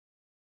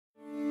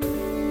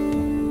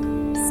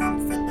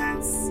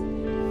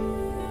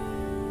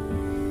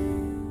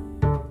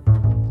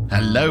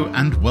Hello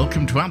and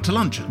welcome to Out to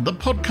Lunch, the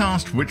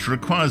podcast which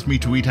requires me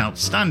to eat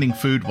outstanding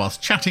food whilst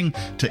chatting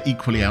to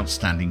equally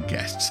outstanding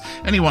guests.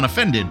 Anyone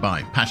offended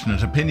by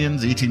passionate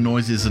opinions, eating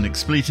noises and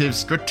expletives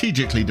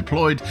strategically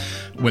deployed,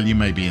 well, you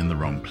may be in the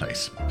wrong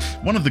place.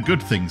 One of the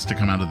good things to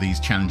come out of these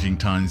challenging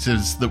times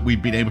is that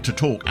we've been able to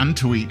talk and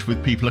to eat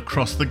with people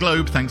across the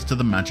globe thanks to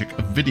the magic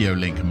of video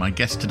link, and my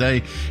guest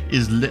today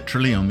is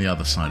literally on the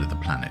other side of the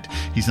planet.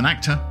 He's an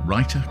actor,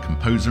 writer,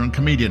 composer and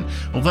comedian.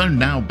 Although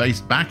now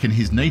based back in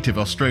his native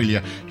Australia,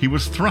 he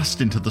was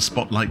thrust into the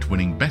spotlight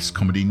winning Best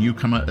Comedy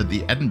Newcomer at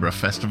the Edinburgh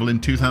Festival in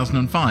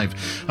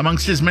 2005.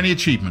 Amongst his many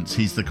achievements,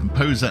 he's the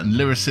composer and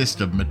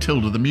lyricist of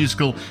Matilda the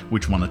Musical,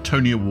 which won a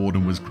Tony Award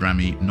and was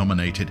Grammy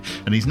nominated.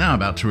 And he's now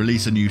about to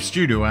release a new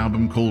studio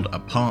album called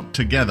Apart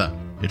Together.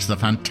 It's the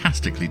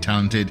fantastically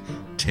talented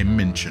Tim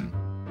Minchin.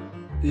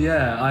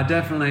 Yeah, I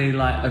definitely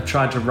have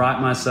tried to write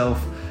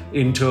myself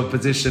into a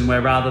position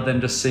where rather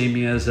than just see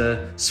me as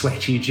a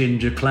sweaty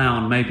ginger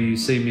clown, maybe you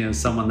see me as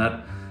someone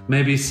that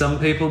maybe some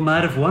people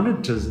might have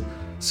wanted to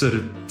sort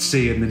of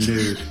see in the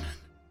nude.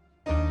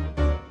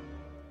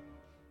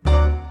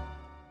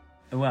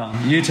 Well,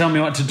 you tell me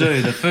what to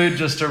do. The food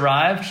just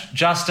arrived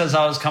just as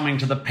I was coming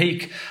to the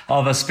peak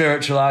of a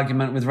spiritual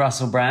argument with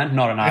Russell Brand.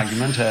 Not an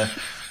argument,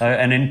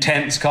 an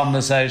intense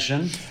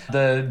conversation.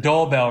 The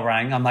doorbell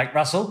rang. I'm like,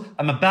 Russell,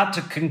 I'm about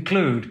to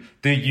conclude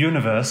the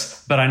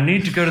universe, but I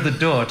need to go to the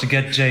door to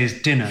get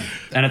Jay's dinner.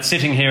 And it's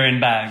sitting here in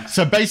bags.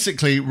 So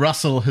basically,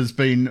 Russell has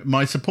been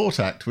my support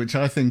act, which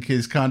I think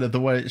is kind of the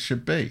way it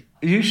should be.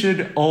 You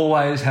should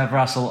always have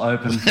Russell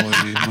open for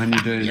you when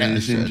you do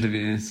these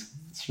interviews.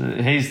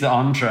 He's the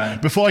entree.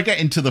 Before I get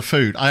into the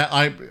food,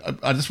 I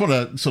just want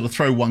to sort of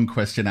throw one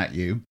question at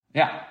you.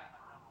 Yeah.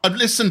 I've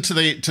listened to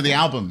the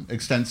album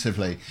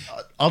extensively.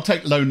 I'll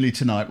Take Lonely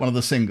Tonight, one of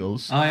the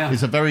singles,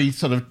 is a very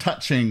sort of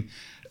touching,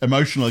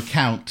 emotional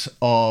account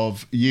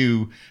of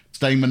you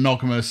staying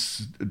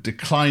monogamous,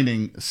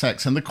 declining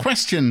sex. And the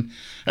question,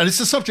 and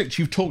it's a subject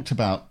you've talked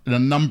about in a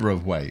number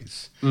of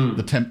ways,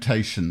 the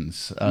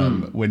temptations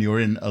when you're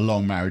in a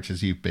long marriage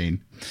as you've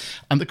been.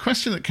 And the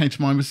question that came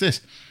to mind was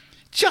this: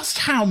 just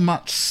how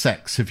much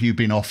sex have you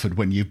been offered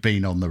when you've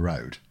been on the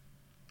road?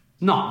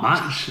 Not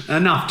much.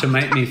 Enough to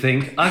make me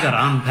think, I got to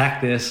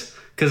unpack this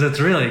because it's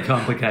really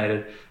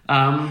complicated.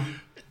 No,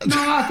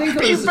 I think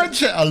but you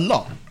mention it a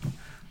lot.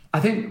 I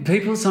think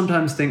people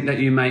sometimes think that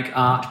you make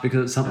art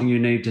because it's something you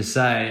need to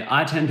say.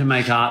 I tend to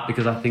make art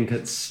because I think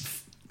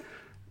it's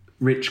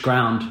rich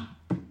ground,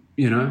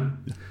 you know?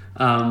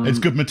 It's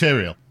good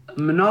material.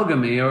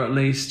 Monogamy, or at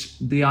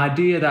least the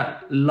idea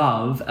that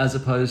love, as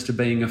opposed to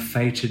being a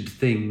fated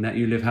thing that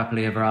you live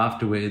happily ever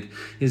after with,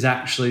 is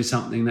actually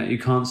something that you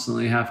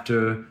constantly have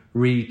to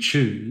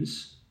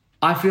re-choose.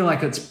 I feel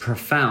like it's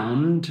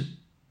profound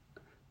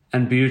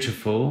and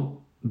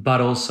beautiful, but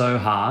also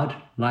hard,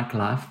 like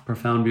life,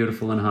 profound,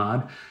 beautiful and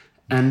hard,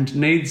 and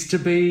needs to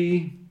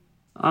be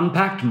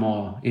unpacked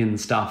more in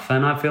stuff.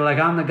 And I feel like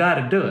I'm the guy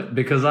to do it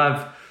because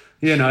I've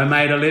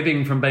made a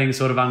living from being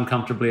sort of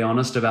uncomfortably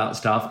honest about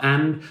stuff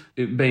and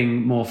it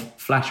being more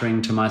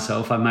flattering to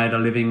myself. I made a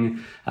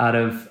living out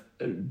of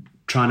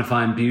trying to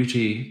find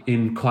beauty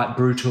in quite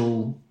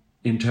brutal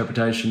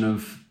interpretation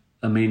of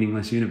a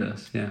meaningless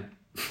universe, yeah.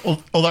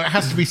 Although it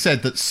has to be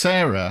said that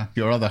Sarah,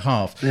 your other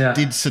half,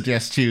 did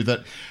suggest to you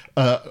that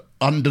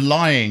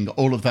underlying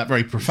all of that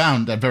very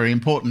profound and very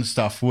important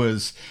stuff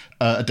was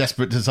a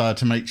desperate desire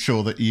to make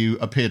sure that you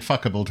appeared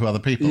fuckable to other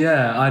people.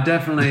 Yeah, I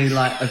definitely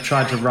have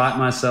tried to write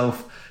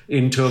myself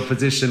into a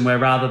position where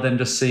rather than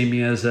just see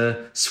me as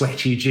a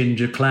sweaty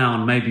ginger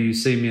clown, maybe you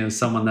see me as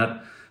someone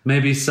that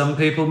maybe some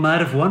people might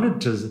have wanted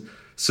to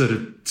sort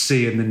of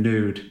see in the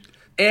nude.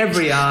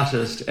 Every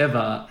artist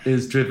ever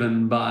is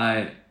driven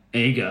by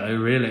ego,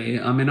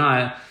 really. I mean,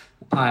 I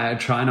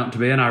try not to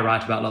be, and I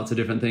write about lots of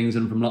different things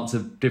and from lots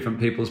of different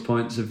people's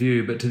points of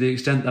view, but to the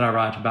extent that I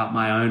write about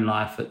my own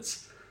life,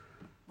 it's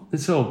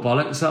all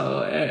bollocks.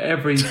 So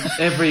every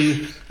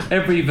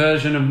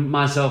version of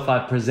myself I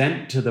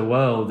present to the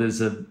world is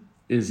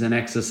an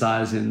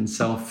exercise in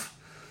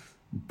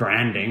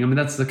self-branding. I mean,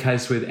 that's the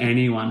case with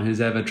anyone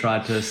who's ever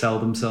tried to sell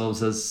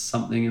themselves as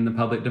something in the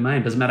public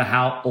domain. Doesn't matter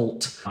how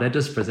alt, they're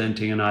just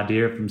presenting an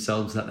idea of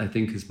themselves that they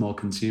think is more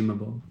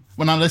consumable.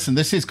 When I listen,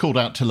 this is called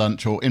Out to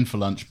Lunch or In for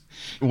Lunch.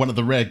 One of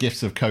the rare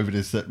gifts of COVID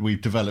is that we've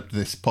developed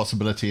this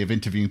possibility of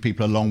interviewing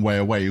people a long way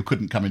away who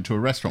couldn't come into a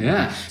restaurant.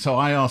 Yeah. So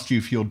I asked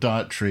you for your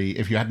dietary,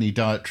 if you had any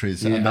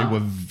dietaries, and they were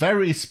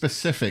very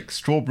specific: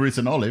 strawberries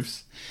and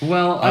olives.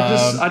 Well,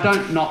 I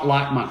don't not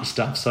like much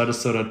stuff, so I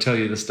just sort of tell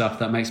you the stuff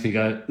that makes me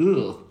go,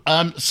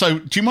 ugh. So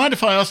do you mind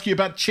if I ask you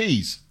about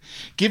cheese?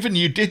 Given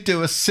you did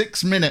do a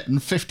 6-minute and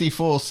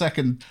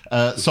 54-second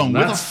song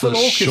with a full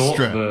orchestra. Short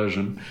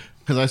version.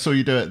 Because I saw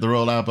you do it at the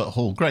Royal Albert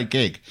Hall. Great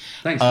gig.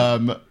 Thanks.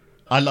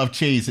 I love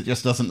cheese. It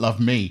just doesn't love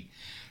me.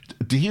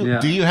 Do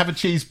you have a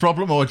cheese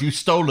problem, or have you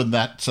stolen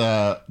that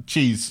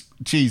cheese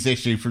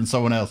issue from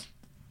someone else?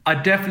 I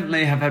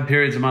definitely have had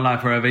periods in my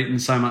life where I've eaten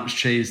so much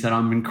cheese that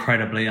I'm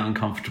incredibly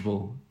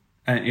uncomfortable.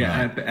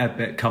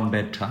 Come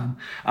bedtime.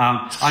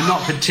 I'm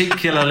not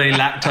particularly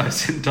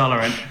lactose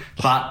intolerant,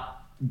 but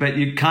but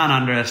you can't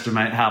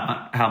underestimate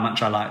how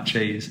much I like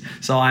cheese.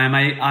 So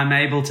I'm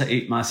able to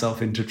eat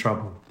myself into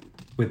trouble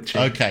with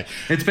cheese. Okay.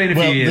 It's been a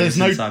few years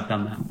since I've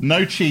done that.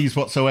 No cheese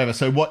whatsoever.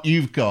 So what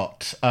you've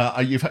got,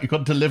 you've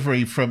got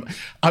delivery from...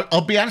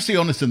 I'll be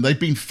absolutely honest, and they've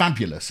been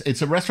fabulous.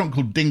 It's a restaurant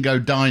called Dingo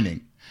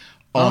Dining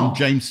on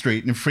James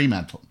Street in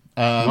Fremantle.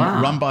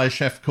 Run by a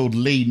chef called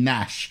Lee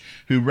Nash,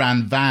 who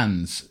ran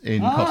Vans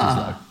in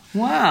Cottesloe.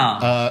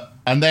 Wow.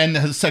 And then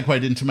has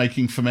segued into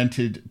making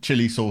fermented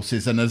chili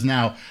sauces and has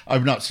now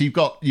opened up. So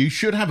you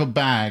should have a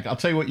bag. I'll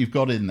tell you what you've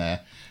got in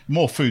there.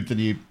 More food than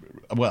you...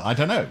 Well, I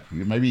don't know.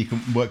 Maybe you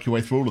can work your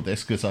way through all of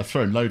this because I've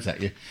thrown loads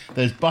at you.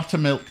 There's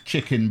buttermilk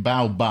chicken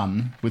bao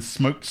bun with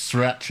smoked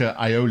sriracha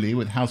aioli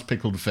with house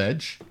pickled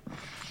veg.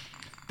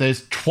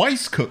 There's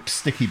twice cooked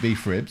sticky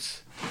beef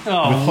ribs.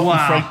 Oh,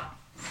 wow.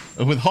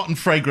 With hot and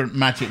fragrant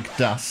magic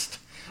dust.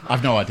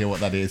 I've no idea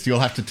what that is. You'll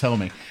have to tell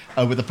me.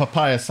 With a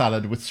papaya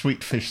salad with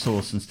sweet fish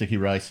sauce and sticky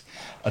rice.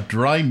 A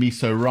dry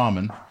miso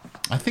ramen.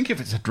 I think if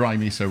it's a dry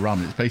miso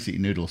ramen, it's basically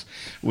noodles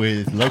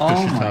with local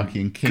shiitake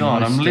and king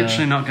God, oyster. I'm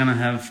literally not going to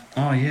have...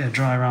 Oh, yeah,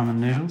 dry ramen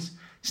noodles.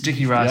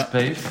 Sticky rice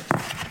beef.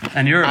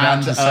 And you're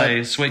about to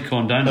say sweet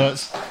corn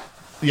donuts.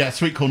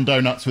 Sweet corn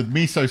donuts with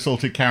miso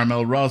salted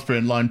caramel, raspberry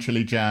and lime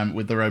chili jam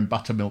with their own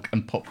buttermilk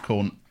and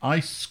popcorn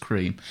ice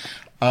cream.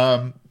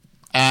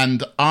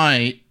 And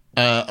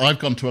I've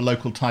gone to a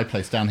local Thai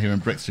place down here in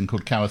Brixton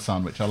called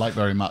Kawasan, which I like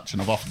very much,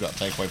 and I've often got a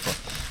takeaway from.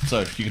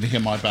 So you can hear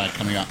my bag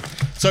coming up.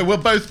 So we'll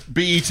both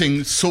be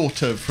eating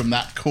sort of from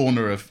that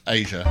corner of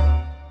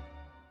Asia.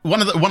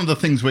 One of the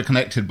things we're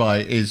connected by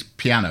is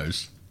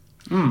pianos.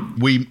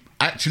 We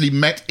actually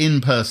met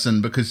in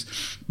person because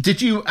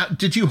did you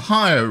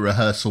hire a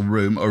rehearsal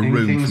room or a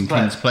room from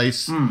King's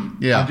Place?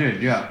 Yeah, I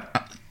did. Yeah,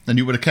 and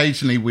you would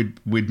occasionally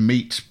we'd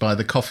meet by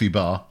the coffee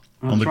bar.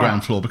 On the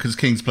ground floor, because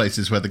King's Place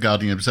is where the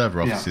Guardian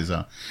Observer offices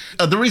are.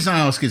 The reason I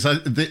ask is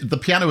the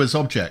piano as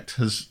object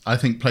has, I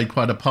think, played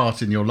quite a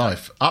part in your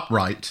life.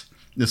 Upright,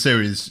 the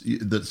series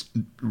that's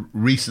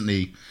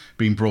recently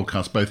been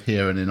broadcast both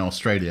here and in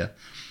Australia,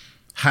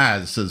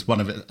 has as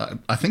one of it,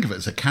 I think of it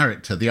as a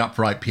character, the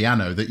upright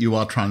piano that you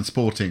are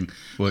transporting,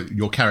 well,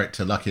 your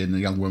character, Lucky, and the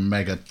young woman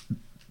Meg,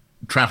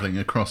 travelling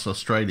across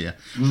Australia.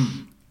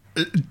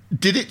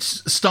 Did it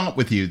start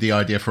with you, the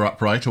idea for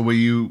Upright, or were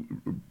you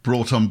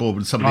brought on board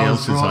with somebody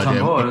else's idea? I was brought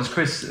on board.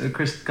 It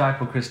was a guy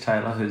called Chris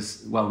Taylor,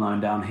 who's well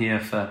known down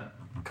here for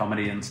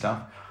comedy and stuff,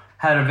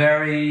 had a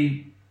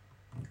very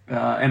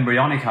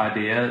embryonic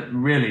idea,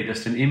 really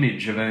just an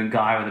image of a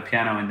guy with a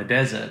piano in the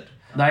desert.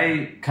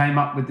 They came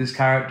up with this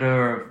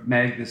character of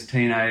Meg, this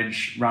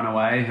teenage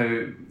runaway,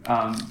 who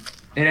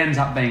it ends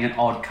up being an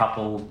odd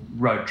couple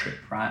road trip,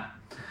 right?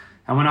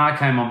 And when I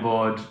came on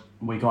board,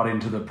 we got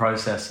into the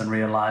process and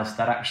realised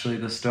that actually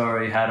the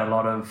story had a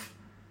lot of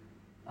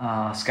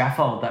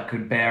scaffold that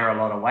could bear a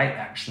lot of weight,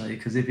 actually,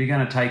 because if you're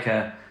going to take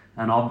an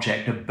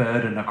object, a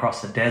burden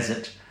across the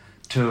desert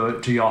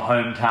to your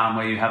hometown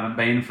where you haven't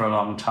been for a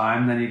long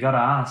time, then you've got to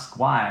ask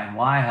why.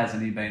 Why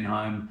hasn't he been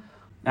home?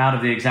 Out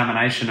of the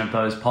examination of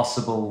those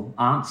possible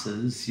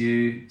answers,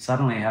 you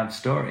suddenly have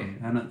story,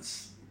 and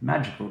it's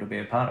magical to be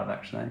a part of,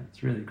 actually.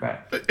 It's really great.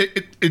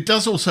 It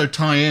does also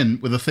tie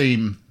in with a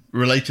theme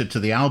related to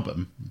the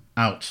album,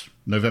 out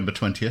November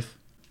 20th.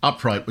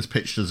 Upright was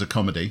pitched as a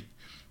comedy,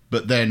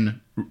 but then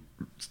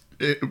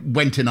it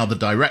went in other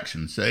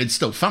directions. It's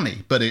still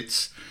funny, but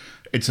it's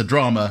a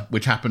drama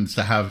which happens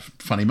to have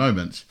funny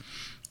moments.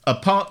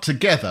 Apart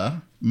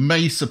Together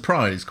may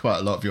surprise quite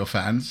a lot of your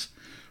fans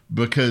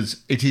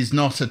because it is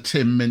not a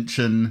Tim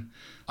Minchin,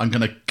 I'm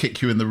going to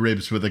kick you in the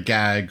ribs with a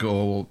gag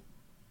or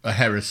a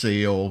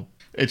heresy, or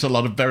it's a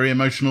lot of very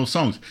emotional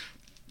songs.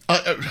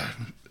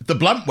 The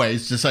blunt way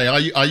is to say, are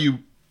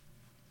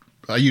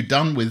you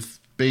done with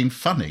being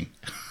funny?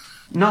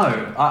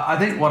 No, I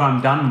think what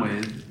I'm done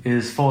with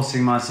is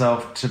forcing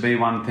myself to be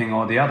one thing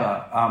or the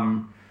other.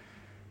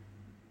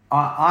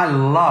 I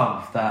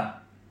love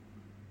that,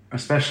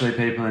 especially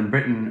people in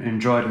Britain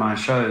enjoyed my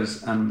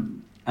shows,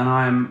 and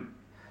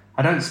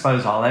I don't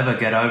suppose I'll ever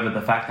get over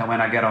the fact that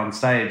when I get on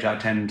stage, I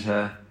tend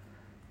to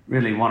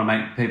really want to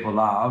make people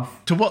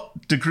laugh. To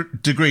what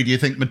degree do you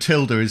think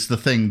Matilda is the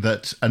thing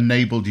that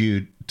enabled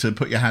you to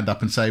put your hand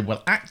up and say,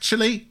 well,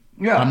 actually,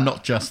 I'm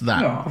not just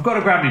that? Yeah, I've got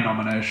a Grammy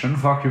nomination.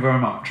 Fuck you very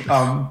much.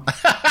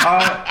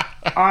 I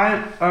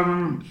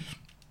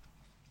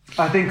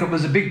think it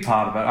was a big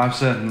part of it. I've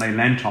certainly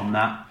lent on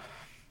that.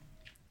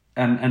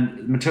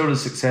 And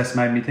Matilda's success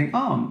made me think,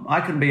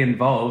 I can be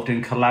involved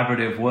in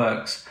collaborative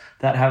works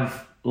that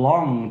have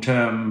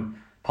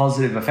long-term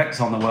positive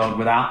effects on the world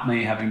without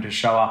me having to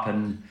show up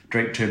and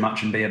drink too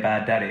much and be a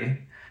bad daddy.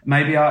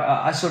 Maybe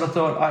I sort of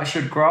thought I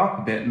should grow up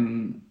a bit,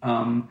 and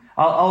I'll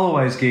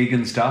always gig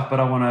and stuff, but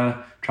I want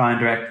to try and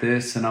direct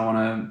this, and I want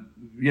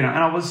to, and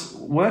I was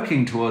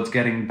working towards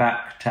getting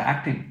back to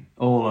acting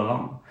all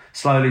along.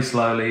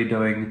 Slowly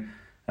doing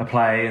a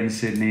play in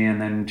Sydney,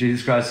 and then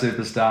Jesus Christ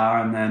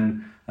Superstar, and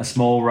then a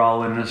small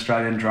role in an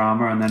Australian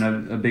drama, and then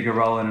a bigger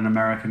role in an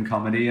American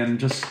comedy, and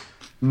just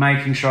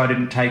making sure I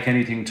didn't take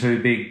anything too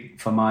big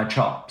for my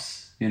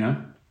chops,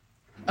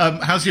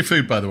 How's your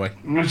food, by the way?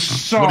 It's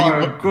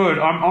so good.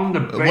 I'm on the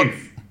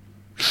beef.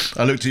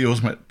 I looked at yours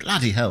and went,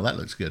 bloody hell, that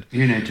looks good.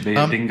 You need to be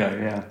a dingo,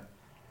 yeah.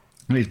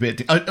 I need to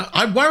be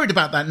I'm worried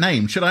about that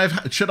name. Should I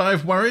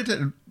have worried?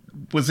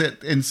 Was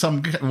it in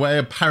some way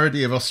a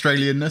parody of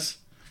Australianness?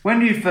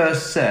 When you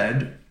first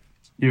said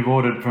you've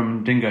ordered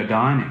from Dingo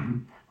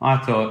Dining, I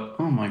thought,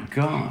 oh my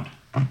God,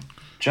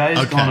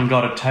 Jay's gone and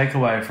got a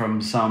takeaway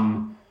from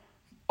some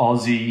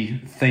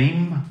Aussie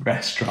theme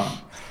restaurant.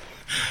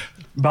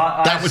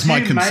 But that was my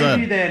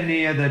concern. Maybe they're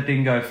near the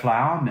Dingo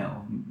Flour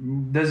Mill.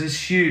 There's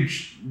this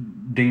huge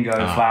Dingo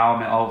flour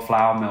mill, old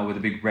flour mill with a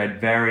big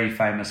red, very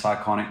famous,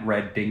 iconic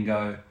red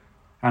dingo,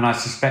 and I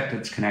suspect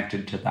it's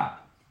connected to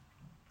that.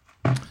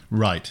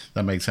 Right,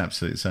 that makes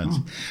absolute sense.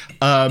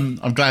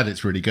 I'm glad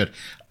it's really good.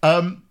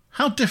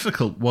 How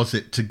difficult was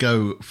it to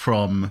go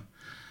from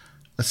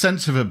a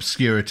sense of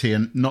obscurity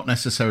and not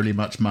necessarily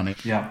much money,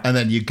 and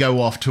then you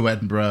go off to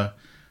Edinburgh?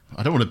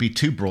 I don't want to be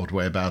too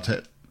Broadway about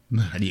it,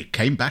 and you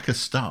came back a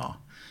star.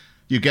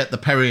 You get the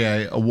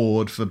Perrier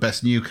Award for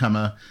Best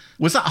Newcomer.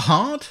 Was that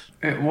hard?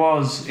 It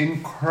was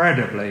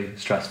incredibly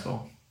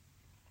stressful.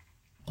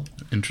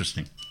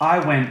 Interesting. I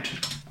went,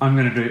 I'm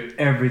going to do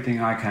everything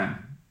I can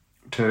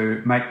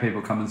to make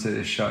people come and see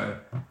this show.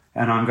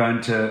 And I'm going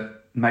to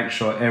make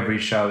sure every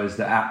show is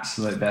the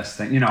absolute best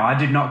thing. You know, I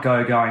did not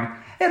go going,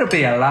 it'll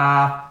be a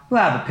laugh, we'll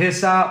have a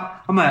piss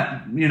up, I'm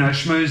at,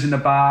 schmooze in the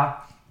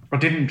bar. I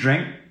didn't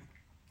drink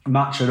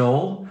much at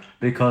all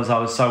because I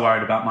was so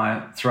worried about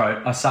my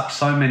throat. I sucked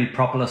so many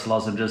propolis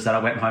lozenges that I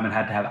went home and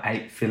had to have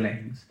 8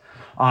 fillings.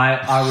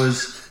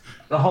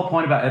 The whole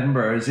point about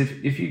Edinburgh is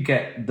if you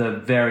get the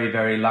very,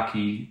 very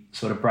lucky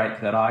sort of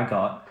break that I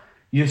got,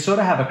 you sort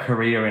of have a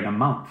career in a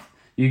month.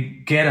 You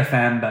get a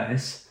fan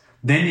base,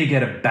 then you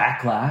get a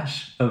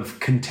backlash of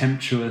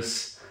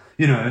contemptuous,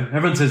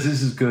 everyone says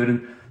this is good,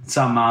 and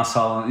some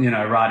arsehole,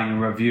 writing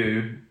a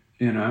review,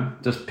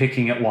 just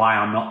picking at why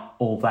I'm not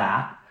all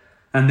that.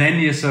 And then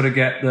you sort of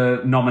get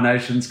the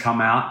nominations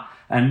come out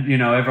and,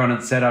 everyone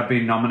had said I'd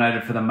been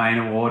nominated for the main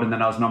award and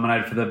then I was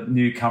nominated for the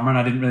newcomer and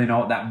I didn't really know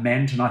what that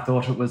meant and I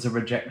thought it was a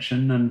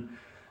rejection and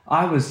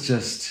I was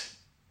just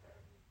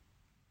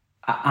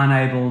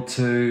unable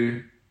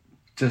to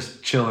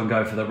just chill and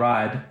go for the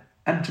ride.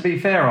 And to be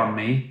fair on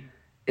me,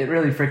 it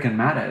really freaking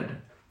mattered.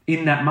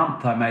 In that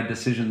month, I made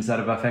decisions that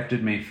have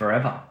affected me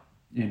forever,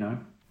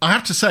 I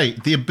have to say,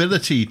 the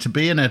ability to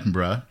be in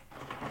Edinburgh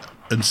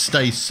and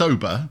stay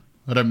sober,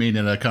 I don't mean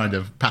in a kind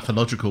of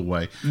pathological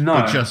way,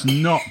 but just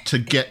not to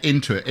get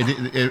into it.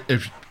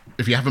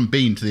 If you haven't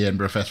been to the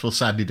Edinburgh Festival,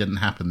 sadly didn't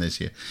happen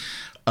this year,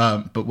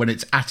 but when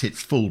it's at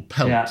its full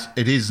pelt,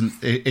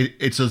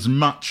 it's as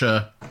much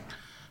a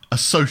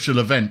social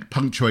event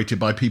punctuated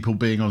by people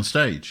being on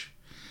stage.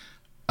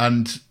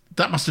 And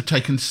that must have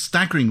taken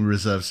staggering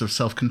reserves of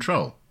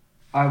self-control.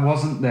 I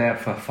wasn't there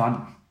for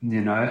fun,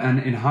 and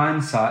in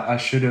hindsight, I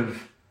should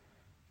have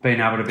been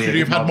able to be... Should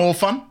you have had more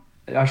fun?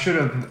 I should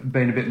have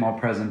been a bit more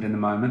present in the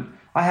moment.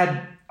 I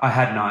had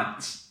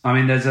nights. I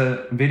mean, there's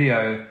a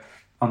video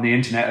on the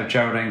internet of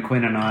Geraldine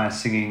Quinn and I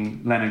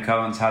singing Leonard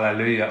Cohen's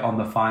Hallelujah on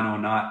the final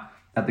night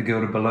at the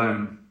Gilded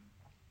Balloon,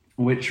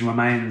 which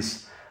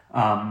remains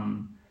a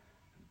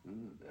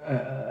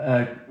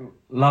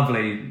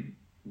lovely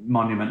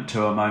monument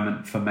to a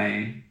moment for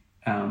me.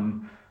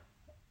 And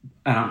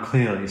I'm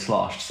clearly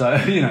sloshed. So,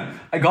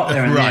 I got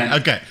there in the end.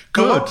 Right, okay,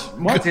 good.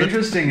 What's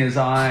interesting is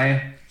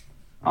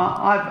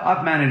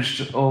I've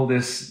managed all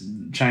this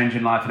change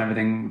in life and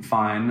everything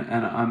fine,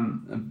 and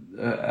I'm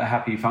a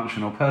happy,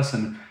 functional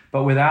person.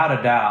 But without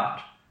a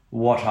doubt,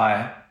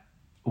 I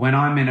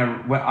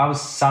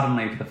was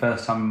suddenly, for the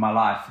first time in my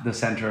life, the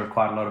centre of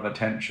quite a lot of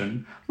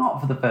attention. Not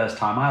for the first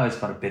time. I always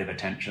got a bit of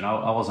attention.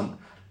 I wasn't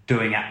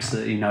doing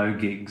absolutely no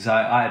gigs.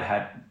 I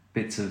had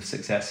bits of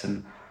success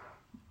and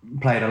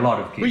played a lot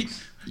of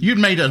gigs. You'd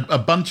made a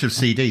bunch of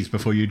CDs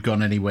before you'd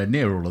gone anywhere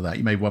near all of that.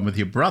 You made one with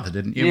your brother,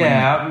 didn't you?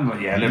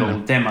 Little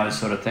demo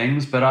sort of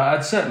things. But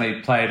I'd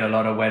certainly played a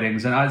lot of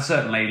weddings, and I'd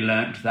certainly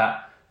learnt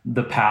that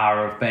the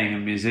power of being a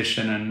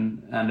musician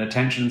and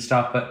attention and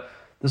stuff. But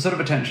the sort of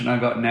attention I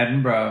got in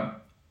Edinburgh,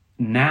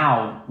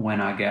 now when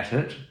I get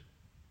it,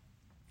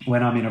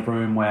 when I'm in a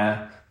room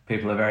where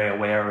people are very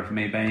aware of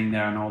me being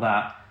there and all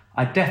that,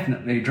 I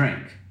definitely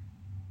drink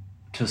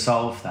to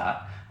solve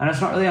that. And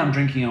it's not really I'm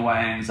drinking away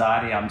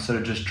anxiety. I'm sort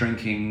of just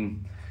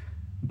drinking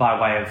by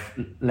way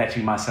of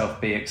letting myself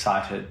be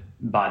excited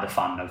by the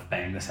fun of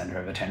being the centre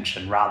of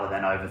attention rather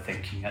than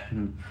overthinking it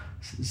and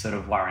sort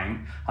of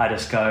worrying. I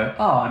just go,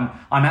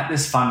 I'm at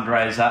this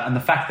fundraiser and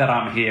the fact that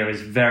I'm here is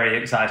very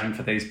exciting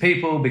for these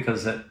people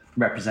because it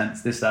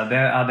represents this or the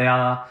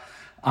other.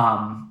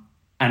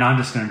 And I'm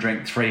just going to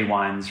drink 3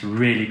 wines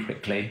really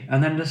quickly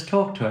and then just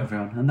talk to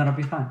everyone and that'll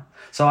be fine.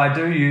 So I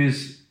do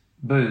use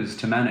booze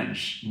to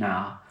manage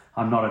now.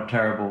 I'm not a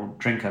terrible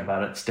drinker,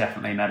 but it's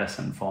definitely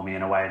medicine for me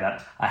in a way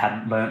that I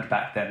hadn't learnt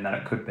back then that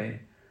it could be.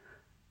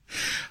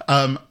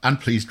 And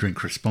please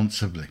drink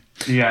responsibly.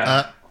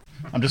 Yeah.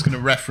 I'm just going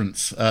to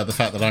reference the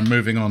fact that I'm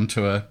moving on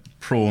to a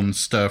prawn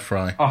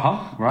stir-fry.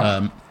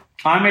 Right.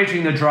 I'm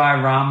eating the dry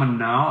ramen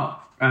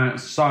now. and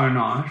it's so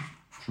nice.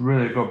 It's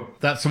really good.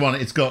 That's the one.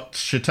 It's got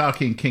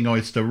shiitake and king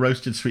oyster,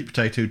 roasted sweet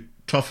potato,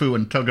 tofu,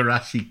 and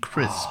togarashi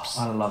crisps.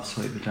 Oh, I love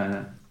sweet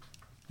potato.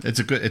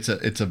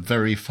 It's a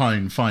very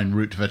fine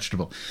root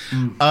vegetable.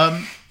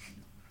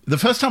 The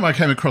first time I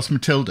came across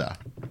Matilda,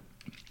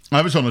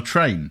 I was on a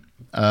train,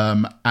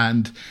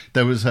 and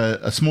there was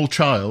a small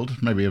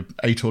child, maybe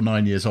 8 or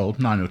 9 years old,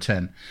 9 or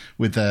 10,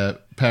 with their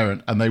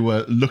parent, and they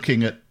were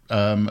looking at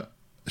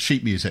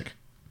sheet music.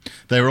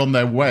 They were on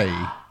their way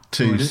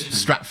to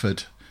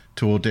Stratford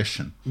to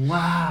audition.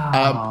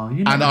 Wow!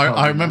 And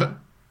I remember.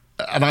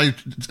 And I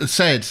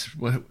said,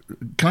 well,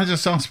 can I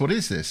just ask, what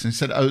is this? And he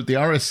said, the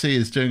RSC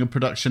is doing a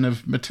production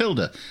of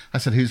Matilda. I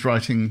said, who's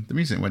writing the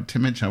music? I went,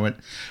 Tim Minchin. I went,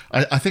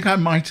 I think I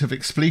might have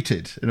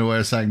expleted in a way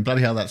of saying,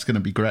 bloody hell, that's going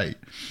to be great.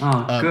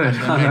 Oh, good.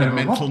 I made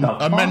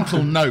a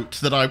mental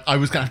note that I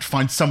was going to have to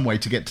find some way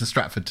to get to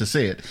Stratford to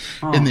see it.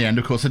 In the end,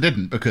 of course, I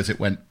didn't, because it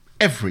went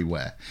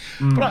everywhere.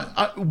 But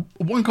and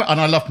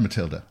I loved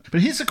Matilda.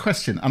 But here's a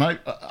question, and I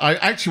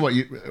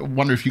actually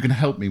wonder if you can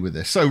help me with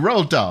this. So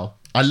Roald Dahl,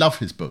 I love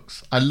his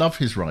books. I love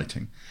his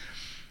writing.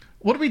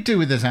 What do we do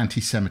with his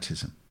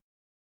anti-Semitism?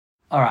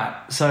 All right.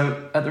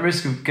 So at the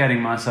risk of getting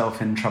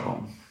myself in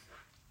trouble,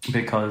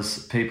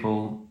 because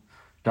people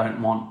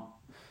don't want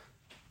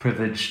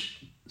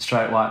privileged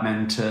straight white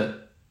men to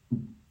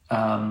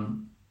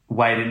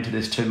wade into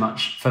this too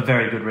much for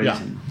very good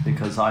reason,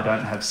 because I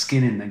don't have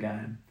skin in the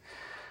game.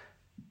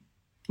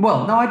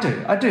 Well, no, I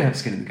do. I do have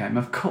skin in the game,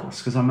 of course,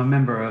 because I'm a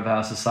member of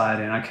our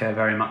society and I care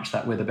very much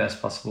that we're the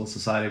best possible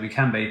society we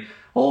can be.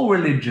 All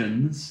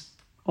religions,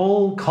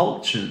 all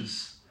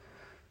cultures,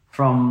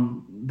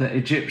 from the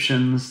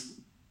Egyptians,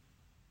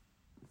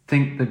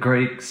 think the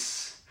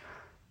Greeks,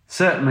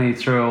 certainly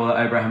through all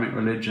the Abrahamic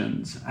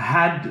religions,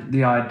 had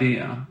the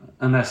idea,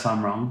 unless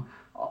I'm wrong,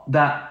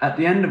 that at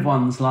the end of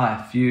one's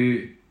life,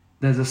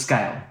 there's a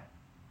scale.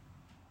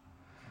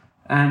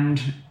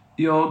 And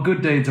your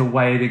good deeds are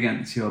weighed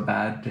against your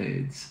bad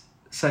deeds.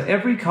 So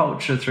every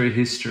culture through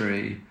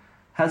history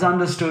has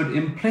understood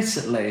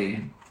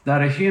implicitly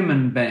that a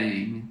human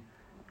being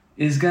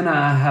is going to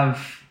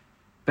have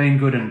been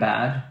good and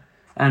bad.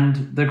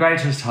 And the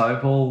greatest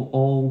hope,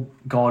 all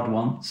God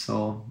wants,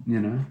 or,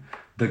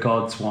 the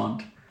gods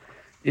want,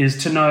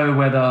 is to know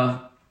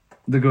whether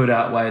the good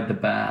outweighed the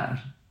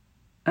bad.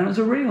 And it was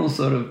a real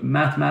sort of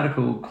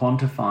mathematical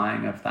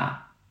quantifying of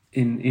that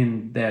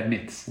in their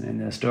myths and in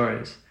their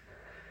stories.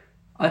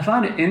 I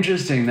find it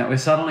interesting that we're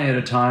suddenly at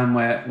a time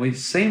where we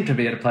seem to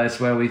be at a place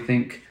where we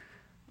think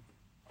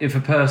if a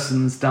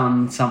person's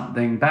done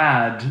something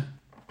bad,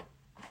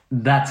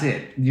 that's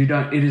it.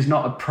 It is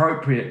not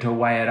appropriate to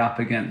weigh it up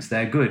against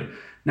their good.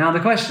 Now, the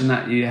question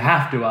that you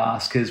have to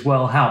ask is,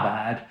 well, how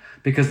bad?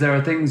 Because there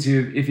are things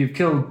if you've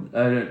killed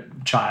a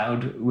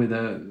child with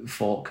a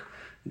fork,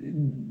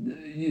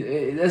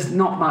 there's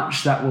not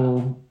much that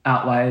will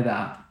outweigh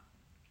that.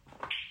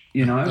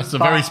 That's a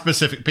very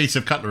specific piece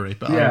of cutlery.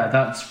 But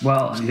it's you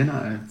can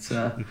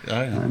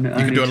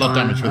do a lot of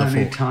damage with a fork.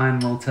 Only time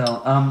will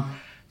tell.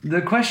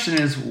 The question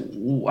is,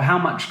 how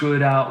much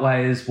good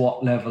outweighs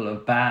what level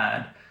of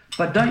bad?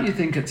 But don't you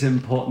think it's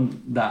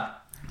important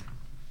that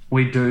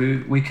we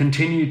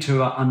continue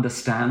to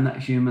understand that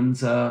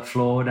humans are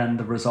flawed and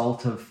the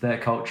result of their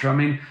culture? I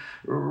mean,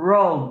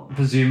 Roald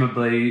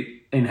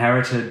presumably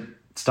inherited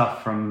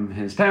stuff from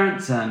his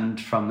parents and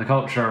from the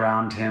culture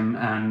around him,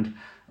 and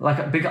I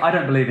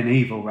don't believe in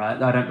evil,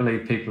 right? I don't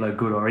believe people are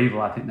good or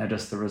evil. I think they're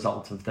just the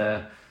result of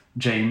their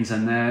genes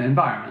and their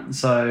environment.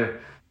 So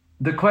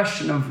the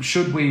question of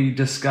should we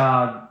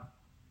discard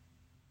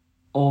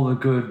all the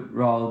good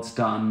Roald's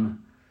done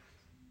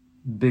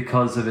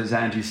because of his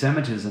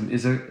anti-Semitism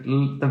is at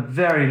the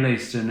very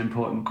least an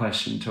important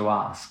question to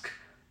ask.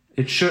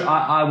 It should.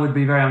 I would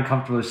be very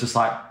uncomfortable. It's just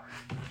like,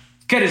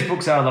 get his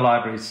books out of the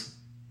libraries.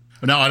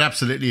 No, I'd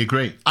absolutely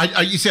agree.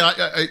 You see,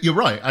 you're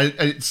right.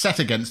 It's set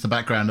against the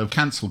background of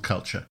cancel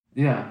culture.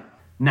 Yeah.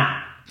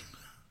 Now,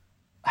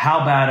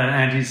 how bad an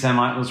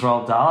anti-Semite was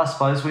Roald Dahl? I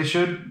suppose we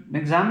should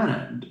examine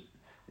it.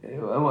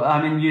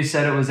 I mean, you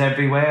said it was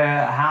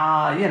everywhere.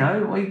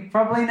 We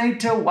probably need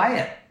to weigh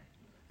it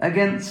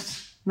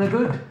against the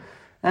good.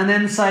 And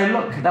then say,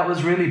 look, that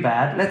was really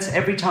bad. Let's,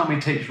 every time we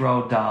teach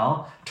Roald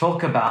Dahl,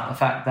 talk about the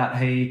fact that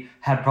he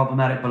had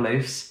problematic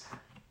beliefs,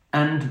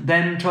 and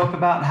then talk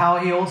about how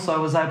he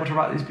also was able to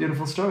write these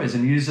beautiful stories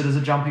and use it as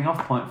a jumping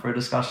off point for a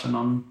discussion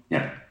on,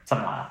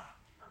 something like that.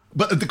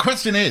 But the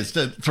question is,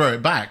 to throw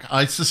it back,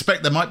 I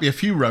suspect there might be a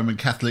few Roman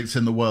Catholics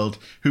in the world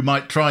who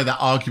might try that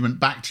argument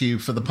back to you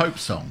for the Pope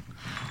song,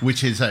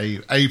 which is a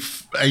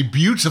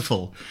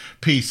beautiful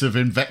piece of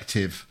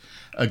invective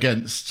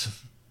against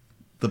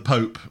the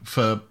Pope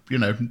for,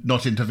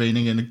 not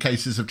intervening in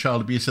cases of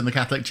child abuse in the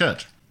Catholic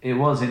Church. It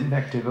was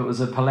invective. It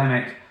was a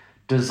polemic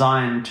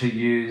designed to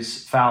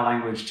use foul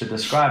language to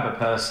describe a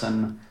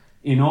person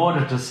in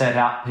order to set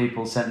out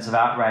people's sense of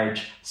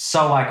outrage,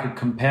 so I could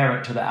compare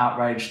it to the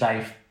outrage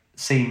they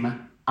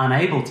seem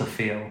unable to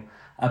feel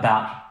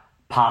about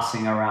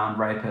passing around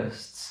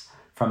rapists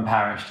from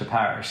parish to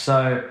parish.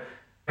 So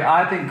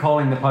I think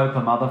calling the Pope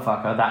a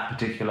motherfucker, that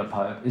particular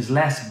Pope, is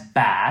less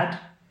bad,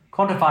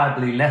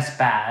 quantifiably less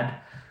bad,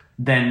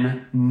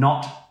 than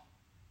not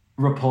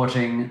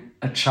reporting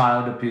a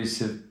child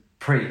abusive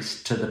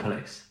priest to the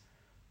police.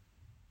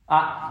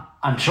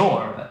 I'm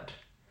sure of it.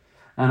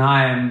 And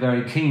I am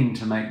very keen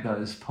to make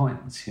those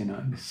points,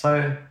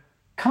 So,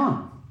 come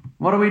on.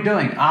 What are we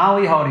doing? Are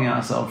we holding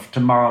ourselves to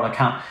moral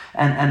account?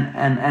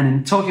 And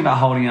in talking about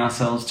holding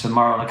ourselves to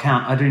moral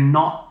account, I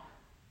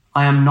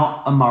am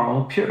not a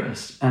moral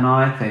purist. And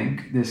I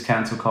think this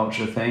cancel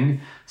culture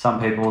thing,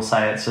 some people will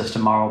say it's just a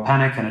moral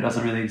panic and it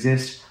doesn't really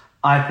exist.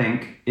 I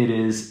think it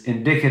is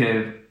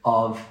indicative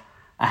of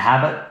a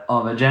habit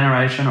of a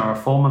generation or a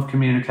form of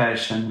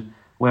communication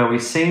where we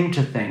seem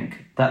to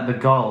think that the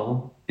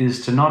goal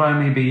is to not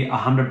only be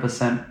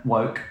 100%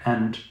 woke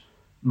and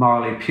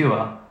morally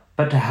pure,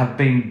 but to have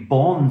been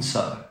born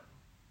so,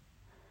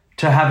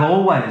 to have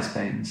always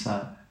been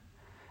so,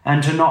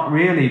 and to not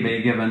really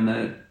be given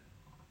the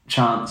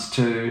chance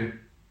to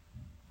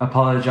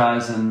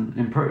apologize and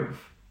improve.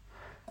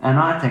 And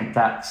I think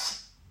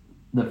that's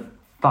the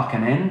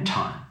fucking end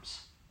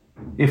times.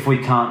 If we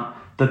can't,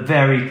 the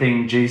very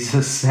thing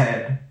Jesus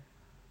said,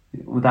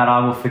 that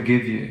I will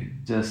forgive you,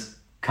 just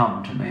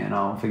come to me and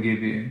I will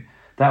forgive you,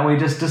 that we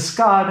just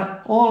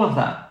discard all of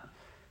that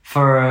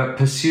for a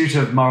pursuit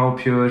of moral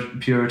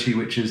purity,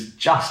 which is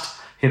just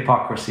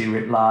hypocrisy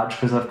writ large,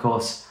 because of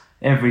course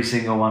every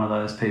single one of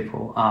those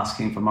people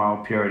asking for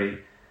moral purity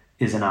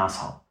is an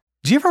asshole.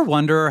 Do you ever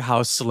wonder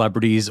how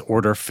celebrities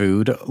order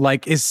food?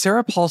 Like, is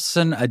Sarah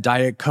Paulson a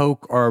Diet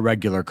Coke or a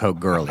regular Coke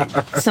girlie?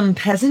 Some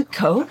peasant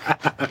Coke?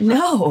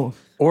 No.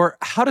 Or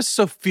how does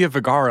Sofia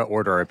Vergara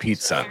order a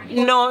pizza?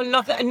 No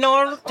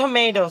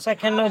tomatoes. I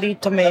cannot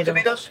eat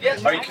tomatoes.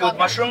 Yes. Are you cool with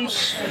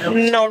mushrooms?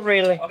 Not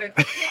really.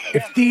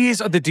 If these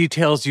are the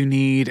details you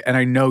need, and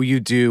I know you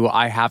do,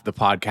 I have the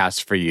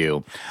podcast for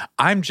you.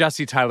 I'm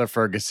Jesse Tyler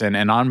Ferguson,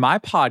 and on my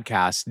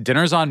podcast,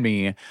 Dinners on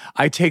Me,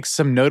 I take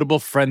some notable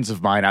friends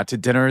of mine out to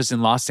dinners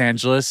in Los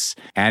Angeles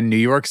and New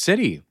York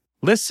City.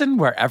 Listen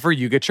wherever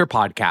you get your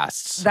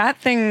podcasts. That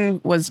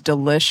thing was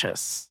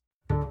delicious.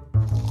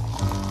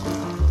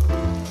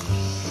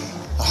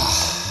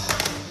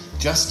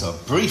 Just a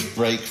brief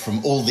break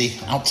from all the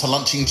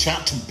out-to-lunching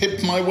chat to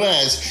pimp my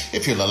wares,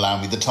 if you'll allow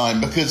me the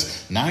time,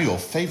 because now your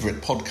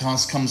favourite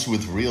podcast comes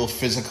with real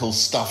physical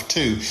stuff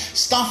too.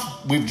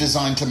 Stuff we've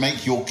designed to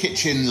make your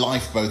kitchen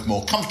life both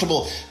more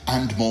comfortable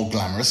and more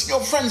glamorous,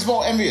 your friends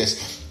more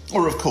envious.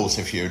 Or, of course,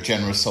 if you're a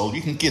generous soul,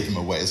 you can give them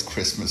away as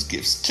Christmas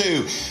gifts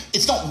too.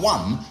 It's not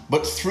one,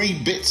 but 3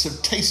 bits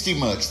of tasty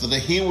merch that are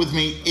here with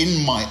me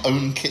in my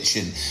own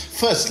kitchen.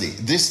 Firstly,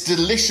 this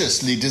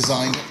deliciously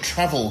designed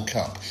travel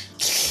cup.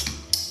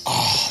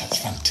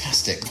 That's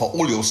fantastic for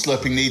all your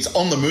slurping needs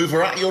on the move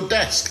or at your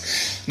desk.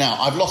 Now,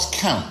 I've lost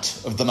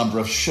count of the number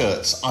of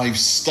shirts I've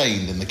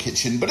stained in the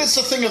kitchen, but it's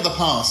a thing of the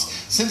past.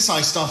 Since I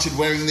started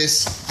wearing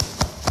this,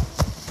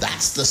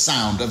 that's the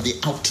sound of the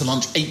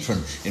out-to-lunch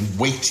apron in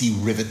weighty,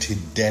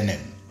 riveted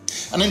denim.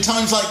 And in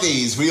times like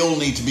these, we all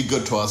need to be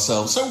good to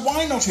ourselves, so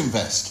why not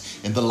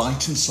invest in the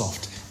light and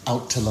soft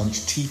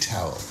out-to-lunch tea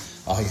towel?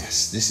 Ah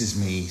yes, this is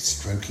me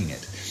stroking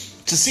it.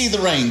 To see the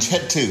range,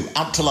 head to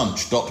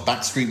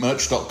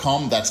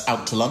outtolunch.backstreetmerch.com. That's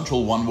outtolunch,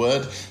 all one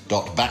word,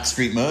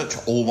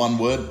 .backstreetmerch, all one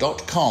word,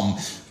 .com.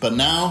 But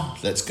now,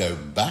 let's go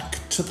back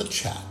to the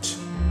chat.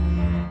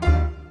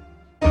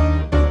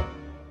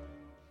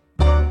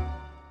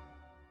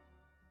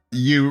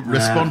 You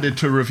responded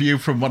to a review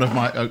from one of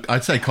my,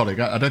 I'd say colleague,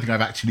 I don't think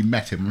I've actually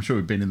met him, I'm sure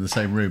we've been in the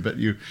same room, but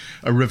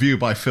a review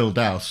by Phil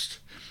Doust.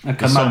 A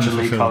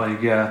curmudgeonly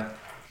colleague, yeah.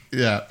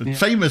 Yeah,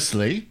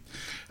 famously,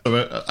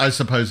 I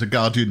suppose a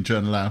Guardian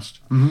journalist.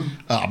 Mm-hmm.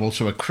 I'm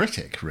also a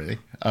critic, really,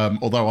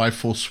 although I've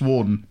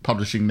forsworn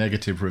publishing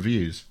negative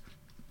reviews.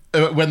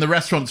 When the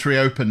restaurants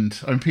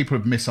reopened, people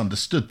have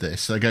misunderstood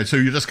this. They go, so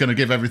you're just going to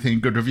give everything a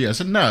good review? I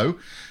said, no.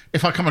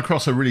 If I come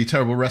across a really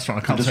terrible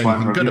restaurant I can't say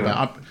anything good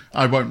about,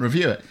 I won't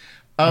review it.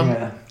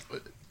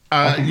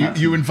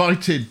 You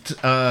invited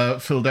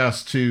Phil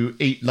Doust to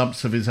eat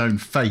lumps of his own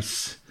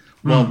face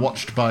while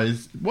watched by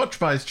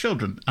his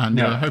children, and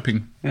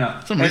hoping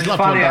some of his loved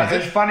ones dies.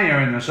 It's funnier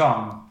in the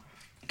song.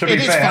 To be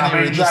fair,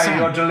 I mean,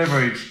 your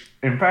delivery's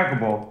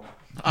impeccable,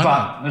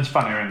 but it's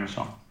funnier in the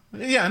song.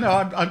 Yeah, no,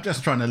 I'm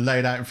just trying to lay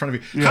it out in front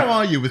of you. Yeah. How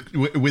are you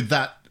with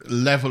that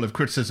level of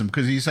criticism?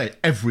 Because you say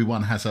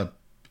everyone has an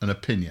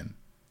opinion.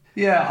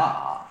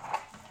 Yeah,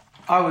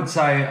 I would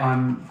say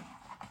I'm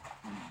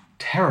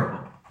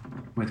terrible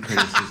with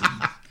criticism.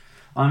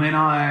 I mean,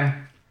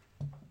 I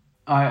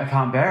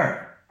can't bear it,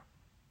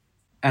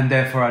 and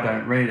therefore I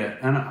don't read it.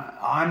 And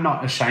I'm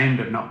not ashamed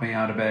of not being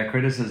able to bear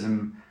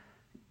criticism.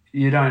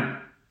 I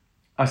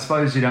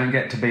suppose you don't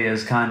get to be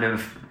as kind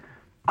of,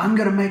 I'm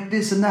going to make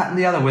this and that and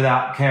the other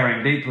without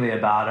caring deeply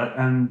about it.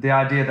 And the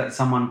idea that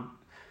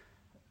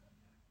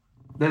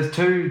there's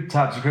 2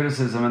 types of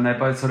criticism and they're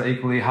both sort of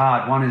equally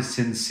hard. One is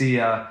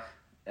sincere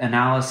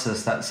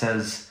analysis that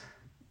says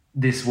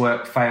this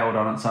work failed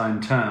on its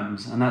own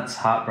terms. And that's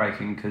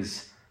heartbreaking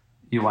because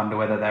you wonder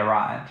whether they're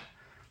right.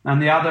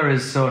 And the other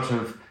is sort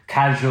of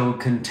casual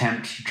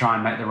contempt to try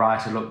and make the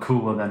writer look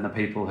cooler than the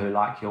people who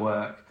like your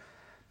work.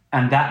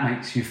 And that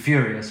makes you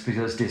furious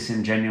because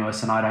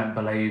disingenuous, and I don't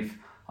believe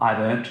I've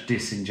earned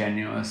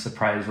disingenuous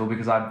appraisal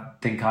because I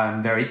think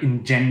I'm very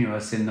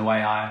ingenuous in the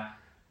way I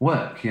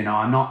work. You know,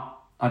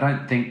 I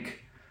don't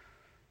think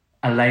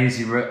I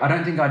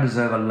don't think I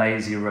deserve a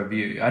lazy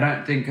review. I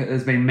don't think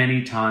there's been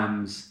many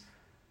times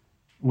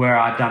where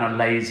I've done a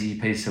lazy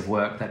piece of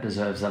work that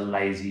deserves a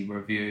lazy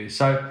review.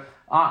 So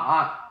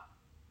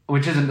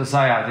which isn't to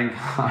say I think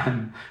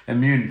I'm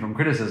immune from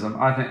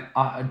criticism. I think,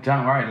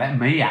 don't worry, let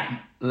me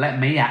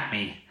at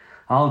me.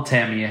 I'll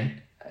tear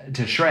me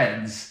to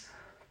shreds.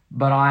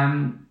 But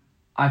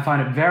I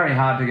find it very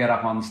hard to get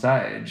up on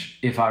stage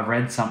if I've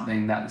read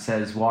something that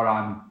says what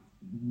I'm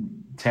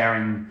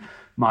tearing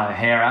my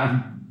hair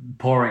out,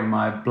 pouring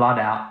my blood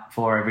out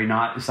for every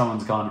night. If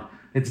someone's gone,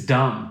 it's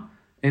dumb.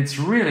 It's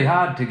really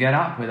hard to get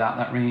up without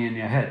that ringing in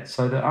your head.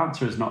 So the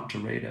answer is not to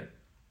read it.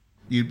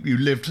 You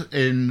lived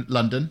in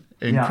London,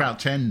 in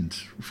Crouch End,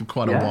 for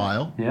quite a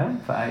while. Yeah,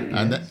 for 8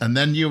 years. And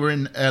then you were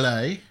in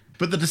LA.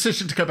 But the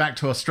decision to go back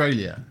to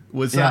Australia,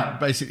 was that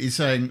basically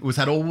saying, was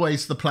that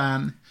always the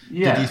plan?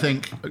 Yeah. Did you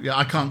think,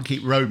 I can't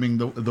keep roaming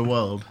the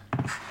world?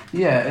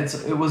 Yeah,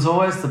 it was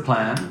always the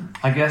plan.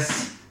 I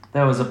guess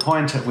there was a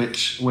point at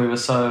which we were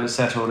so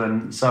settled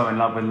and so in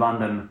love with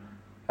London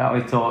that we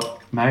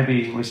thought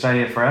maybe we stay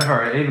here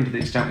forever, even to the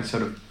extent we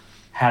sort of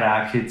had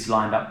our kids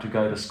lined up to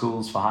go to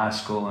schools for high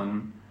school.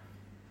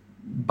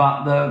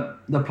 But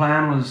the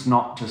plan was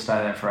not to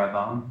stay there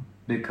forever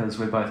because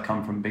we both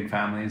come from big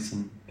families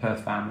and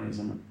Perth families.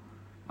 And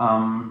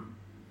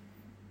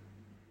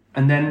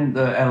then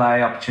the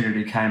LA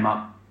opportunity came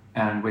up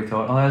and we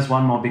thought, there's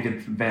one more big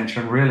adventure.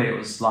 And really it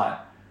was like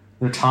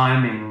the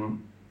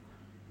timing.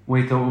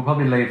 We thought we'll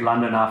probably leave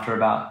London after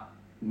about,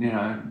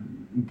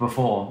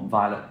 before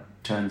Violet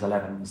turns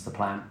 11 was the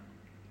plan.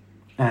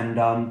 And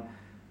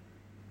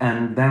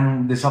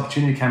then this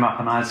opportunity came up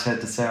and I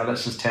said to Sarah,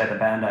 let's just tear the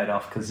Band-Aid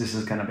off because this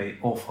is going to be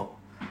awful,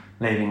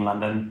 leaving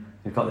London.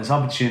 We've got this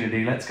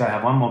opportunity, let's go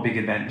have one more big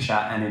adventure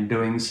and in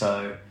doing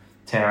so,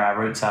 tear our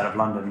roots out of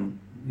London,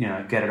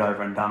 get it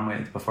over and done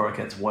with before it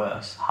gets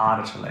worse,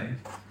 harder to leave.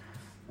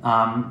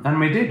 And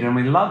we did, and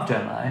we loved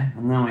LA,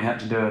 and then we had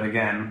to do it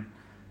again.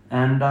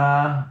 And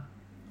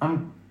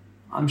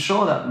I'm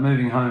sure that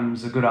moving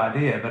home's a good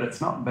idea, but it's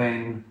not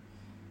been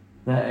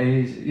that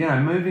easy.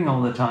 Moving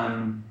all the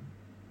time,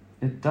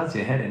 it does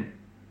your head in.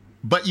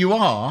 But you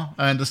are,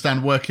 I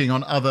understand, working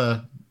on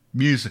other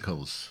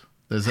musicals.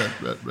 There's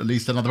at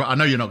least another... I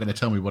know you're not going to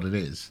tell me what it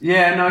is.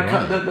 Yeah, no,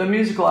 right. The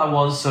musical I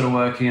was sort of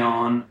working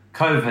on,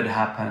 COVID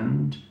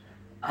happened,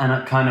 and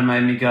it kind of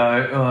made me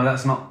go,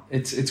 that's not...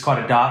 It's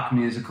quite a dark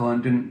musical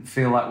and didn't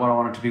feel like what I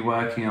wanted to be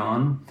working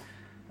on.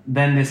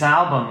 Then this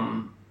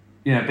album,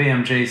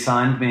 BMG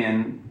signed me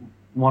and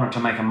wanted to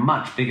make a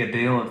much bigger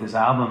deal of this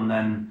album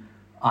than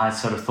I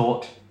sort of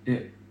thought.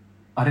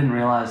 I didn't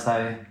realise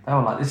they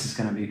were like, this is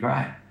going to be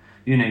great.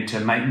 You need to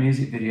make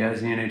music videos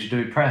and you need to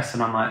do press.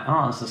 And I'm like,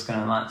 I was just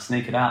going to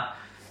sneak it out.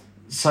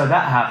 So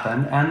that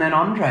happened. And then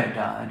Andre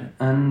died.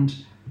 And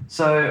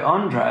so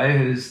Andre,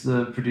 who's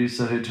the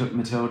producer who took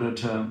Matilda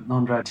to,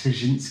 Andre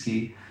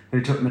Tjinski,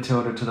 who took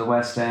Matilda to the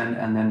West End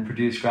and then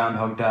produced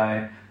Groundhog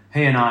Day,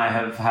 he and I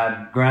have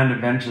had grand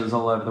adventures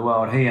all over the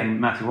world. He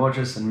and Matthew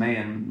Warchus and me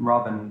and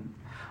Rob and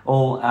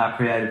all our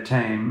creative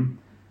team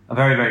are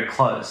very, very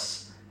close.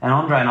 And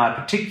Andre and I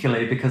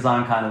particularly, because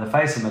I'm kind of the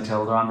face of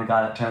Matilda, I'm the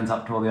guy that turns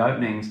up to all the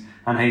openings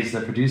and he's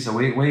the producer.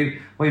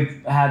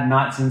 We've had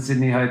nights in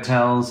Sydney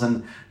hotels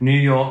and New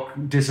York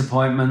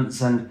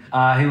disappointments, and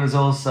he was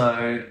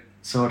also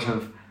sort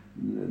of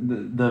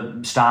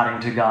the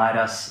starting to guide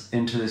us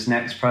into this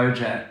next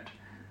project.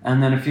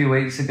 And then a few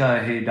weeks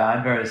ago he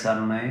died very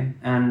suddenly,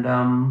 and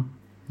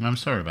I'm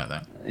sorry about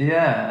that.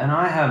 Yeah, and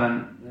I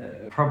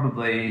haven't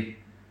probably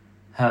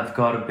have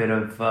got a bit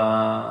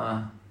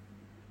of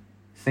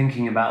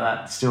thinking about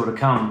that still to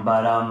come,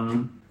 but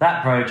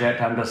that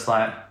project I'm just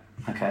like,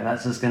 okay,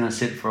 that's just going to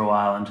sit for a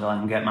while until I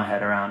can get my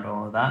head around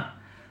all of that.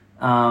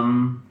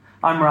 I'm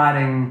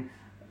writing,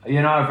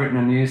 I've written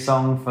a new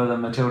song for the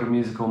Matilda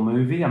musical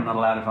movie. I'm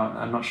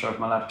not sure if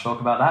I'm allowed to talk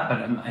about that,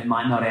 but it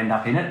might not end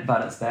up in it,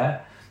 but it's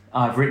there.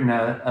 I've written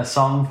a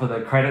song for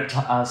the credit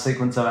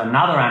sequence of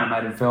another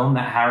animated film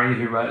that Harry,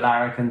 who wrote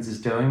Larrikins, is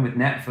doing with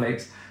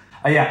Netflix.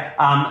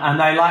 And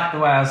they liked the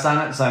way I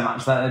sang it so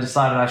much that they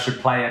decided I should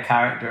play a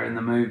character in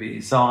the movie.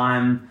 So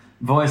I'm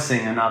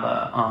voicing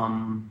another,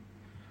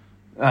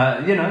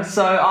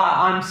 so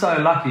I'm so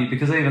lucky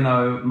because even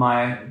though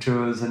my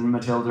tours and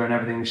Matilda and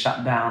everything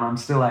shut down, I'm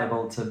still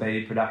able to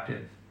be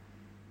productive.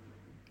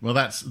 Well,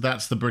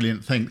 that's the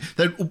brilliant thing.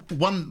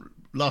 One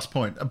last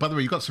point. By the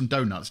way, you've got some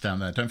donuts down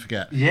there. Don't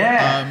forget.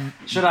 Yeah.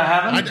 Should I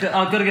have them?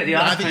 I've got to get the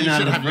ice cream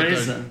out of the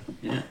freezer.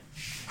 Yeah.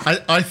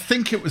 I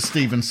think it was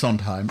Stephen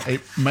Sondheim.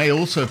 It may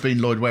also have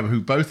been Lloyd Webber, who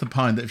both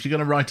opined that if you're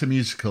going to write a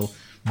musical,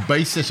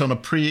 base it on a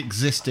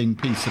pre-existing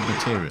piece of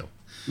material,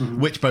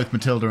 which both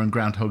Matilda and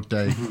Groundhog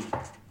Day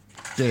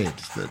did.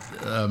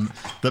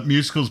 That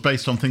musicals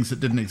based on things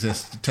that didn't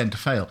exist tend to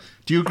fail.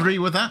 Do you agree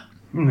with that?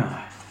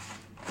 No.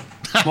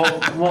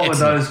 What would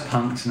those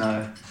punks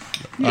know?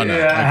 I know,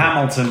 Yeah, I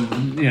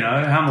Hamilton.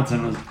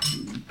 Hamilton was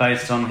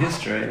based on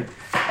history,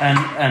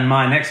 and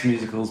my next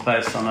musical is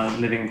based on a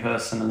living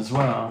person as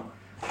well.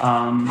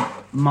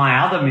 My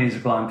other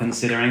musical I'm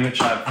considering,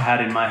 which I've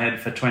had in my head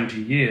for 20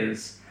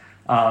 years,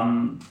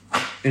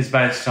 is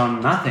based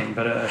on nothing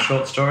but a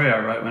short story I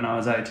wrote when I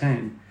was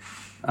 18.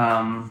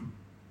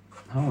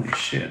 Holy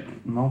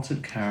shit!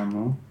 Malted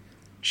caramel,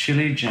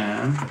 chili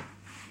jam.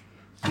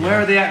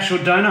 Where are the actual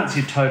donuts,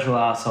 you total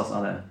arseholes?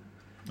 Are there?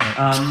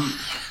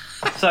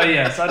 So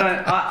yes,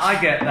 I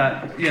get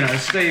that.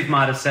 Steve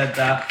might have said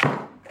that,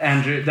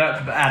 Andrew,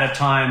 that at a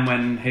time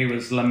when he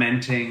was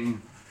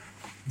lamenting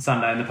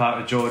Sunday in the Park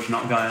with George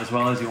not going as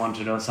well as he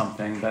wanted or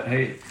something. But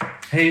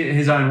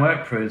his own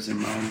work proves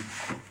him wrong.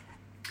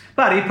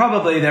 But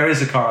there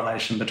is a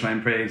correlation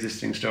between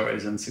pre-existing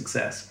stories and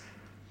success.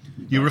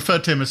 You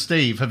referred to him as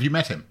Steve. Have you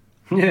met him?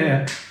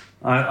 Yeah,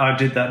 I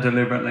did that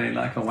deliberately,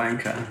 like a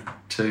wanker,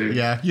 to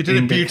you did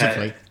it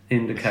beautifully.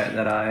 Indicate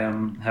that I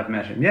have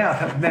met him. Yeah,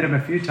 I've met him a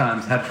few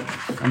times. Had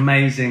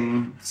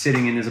amazing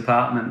sitting in his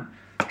apartment,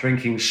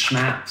 drinking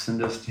schnapps and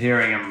just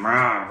hearing him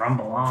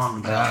rumble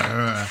on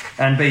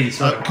and be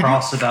sort of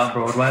cross about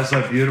Broadway. It's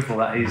so beautiful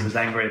that he's as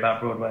angry about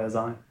Broadway as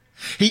I.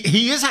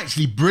 He is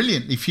actually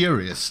brilliantly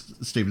furious,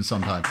 Stephen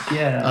Sondheim.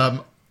 Yeah.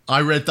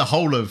 I read the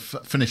whole of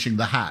Finishing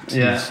the Hat,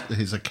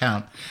 his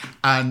account,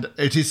 and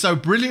it is so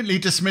brilliantly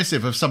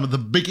dismissive of some of the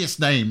biggest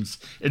names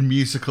in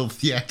musical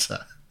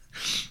theatre.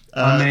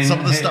 Some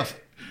of the stuff.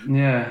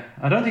 Yeah,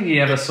 I don't think he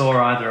ever saw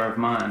either of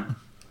mine.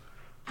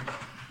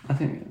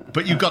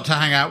 But you got to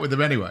hang out with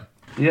him anyway.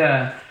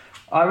 Yeah,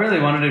 I really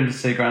wanted him to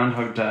see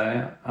Groundhog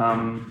Day. He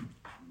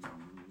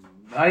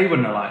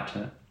wouldn't have liked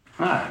it.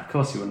 No, of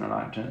course he wouldn't have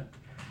liked it.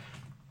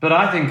 But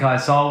I think I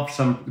solved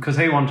some, because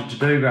he wanted to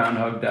do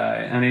Groundhog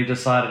Day and he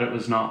decided it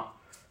was not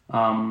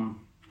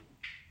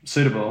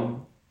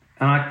suitable.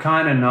 And I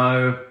kind of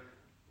know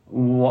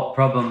what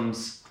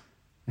problems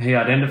he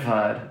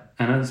identified.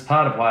 And it's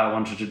part of why I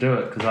wanted to do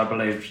it, because I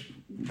believed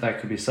they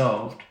could be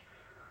solved.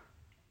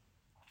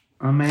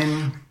 I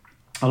mean,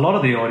 a lot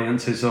of the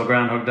audience who saw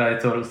Groundhog Day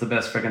thought it was the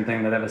best freaking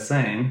thing they'd ever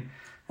seen.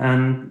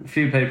 And a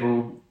few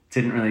people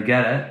didn't really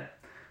get it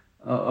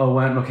or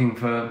weren't looking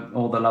for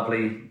all the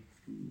lovely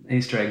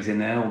Easter eggs in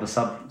there, all the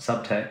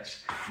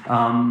subtext.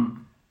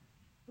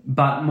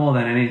 But more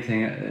than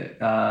anything,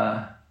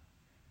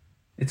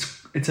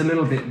 it's a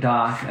little bit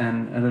dark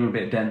and a little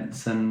bit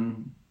dense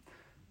and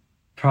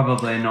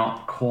probably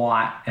not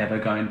quite ever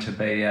going to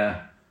be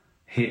a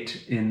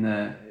hit in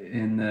the.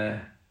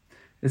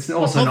 It's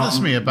also what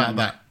bothers me about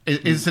that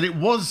is that it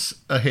was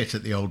a hit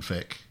at the Old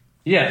Vic.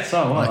 Yeah,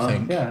 so I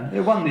think. Yeah,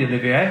 it won the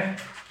Olivier.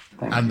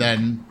 And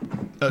then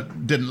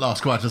didn't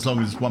last quite as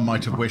long as one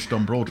might have wished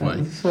on Broadway.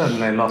 It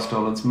certainly lost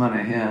all its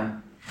money, yeah.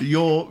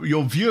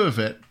 Your view of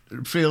it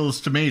feels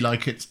to me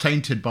like it's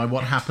tainted by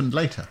what happened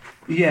later.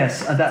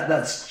 Yes,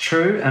 that's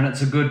true, and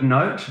it's a good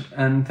note,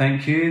 and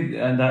thank you,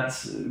 and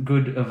that's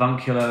good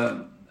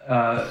avuncular.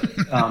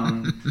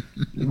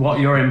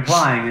 What you're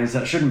implying is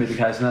that shouldn't be the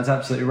case, and that's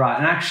absolutely right.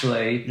 And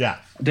actually,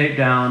 deep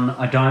down,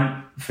 I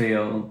don't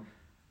feel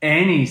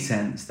any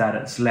sense that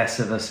it's less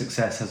of a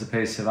success as a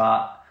piece of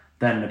art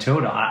than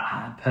Matilda.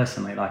 I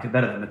personally like it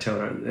better than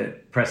Matilda.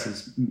 It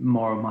presses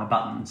more of my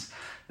buttons.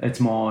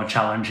 It's more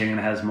challenging and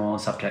has more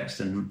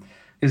subtext and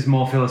is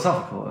more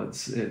philosophical.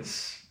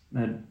 It's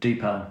a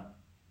deeper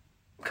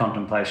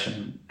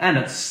contemplation, and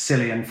it's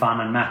silly and fun,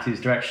 and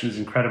Matthew's direction is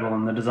incredible,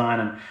 and the design,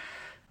 and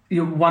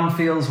one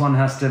feels one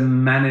has to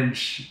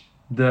manage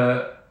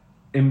the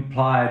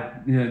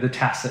implied, the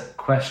tacit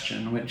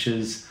question, which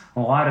is,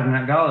 well, why didn't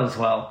it go as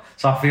well?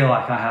 So I feel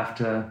like I have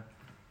to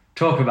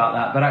talk about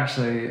that, but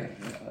actually,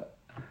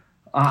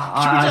 should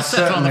we just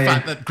settle on the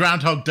fact that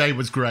Groundhog Day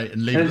was great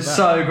and leave it at that? It's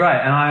so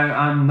great, and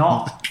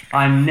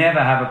I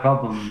never have a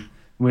problem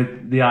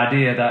with the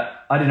idea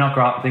that I did not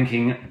grow up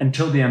thinking,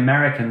 until the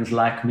Americans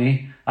like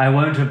me, I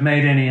won't have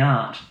made any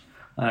art.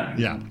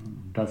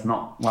 Does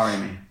not worry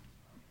me.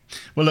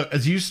 Well, look,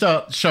 as you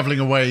start shoveling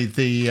away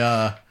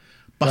the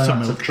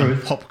buttermilk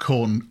and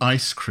popcorn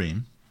ice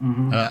cream,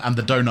 and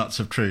the donuts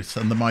of truth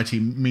and the mighty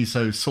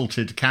miso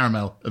salted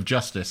caramel of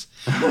justice,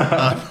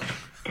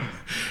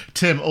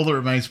 Tim, all that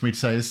remains for me to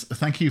say is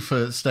thank you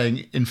for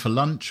staying in for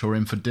lunch or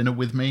in for dinner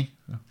with me.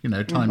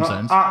 Time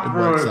zones. It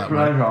works that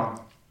way.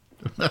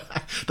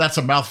 That's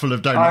a mouthful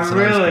of donuts. I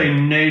really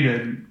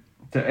needed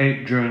to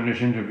eat during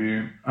this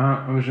interview.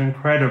 It was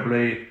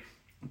incredibly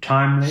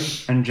timely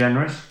and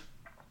generous.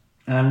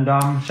 And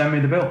send me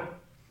the bill.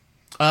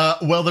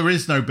 Well, there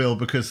is no bill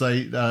because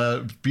they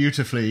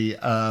beautifully,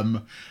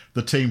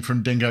 the team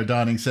from Dingo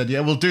Dining said,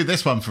 yeah, we'll do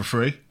this one for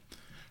free.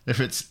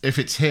 If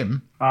it's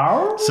him.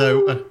 Oh.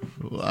 So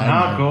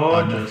how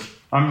gorgeous.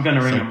 I'm going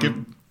to ring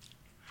him.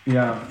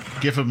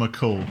 Give him a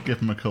call.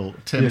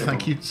 Tim,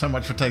 thank you so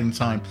much for taking the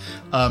time.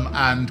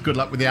 And good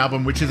luck with the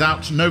album, which is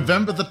out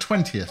November the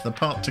 20th,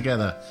 Apart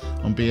Together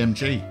on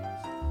BMG.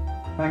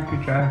 Thank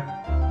you, Joe.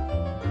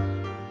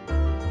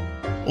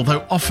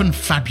 Although often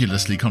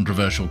fabulously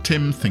controversial,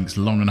 Tim thinks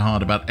long and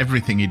hard about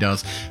everything he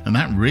does, and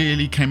that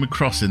really came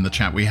across in the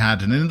chat we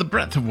had and in the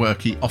breadth of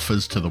work he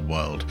offers to the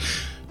world.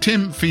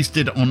 Tim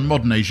feasted on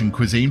modern Asian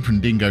cuisine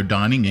from Dingo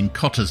Dining in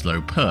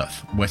Cottesloe,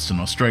 Perth,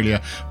 Western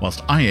Australia,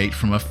 whilst I ate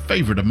from a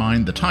favourite of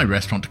mine, the Thai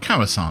restaurant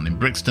Kawasan in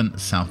Brixton,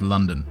 South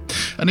London.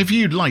 And if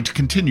you'd like to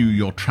continue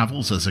your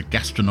travels as a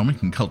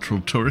gastronomic and cultural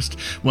tourist,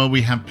 well,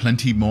 we have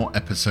plenty more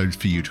episodes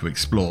for you to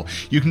explore.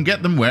 You can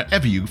get them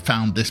wherever you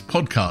found this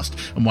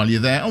podcast. And while you're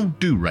there,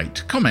 do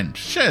rate, comment,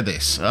 share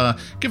this,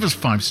 give us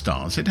 5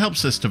 stars. It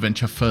helps us to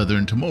venture further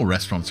into more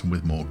restaurants and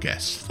with more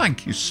guests.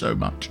 Thank you so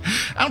much.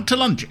 Out to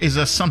Lunch is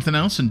a Something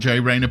Else and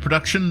Jay Rayner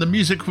production. The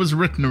music was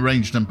written,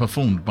 arranged and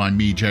performed by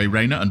me, Jay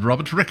Rayner, and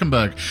Robert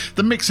Rickenberg.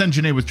 The mix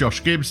engineer was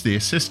Josh Gibbs. The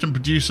assistant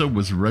producer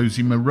was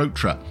Rosie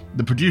Marotra.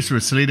 The producer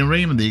is Selena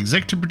Ream, and the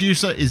executive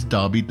producer is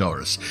Darby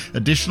Doris.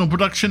 Additional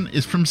production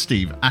is from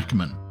Steve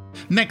Ackerman.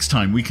 Next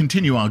time, we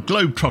continue our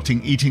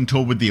globe-trotting eating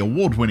tour with the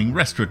award-winning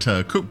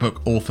restaurateur,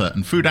 cookbook author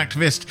and food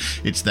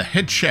activist. It's the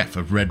head chef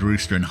of Red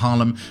Rooster in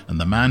Harlem and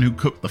the man who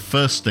cooked the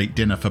first state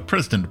dinner for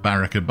President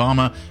Barack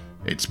Obama.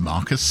 It's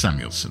Marcus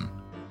Samuelsson.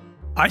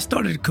 I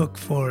started to cook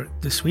for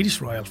the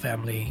Swedish royal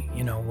family,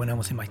 when I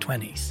was in my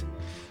 20s.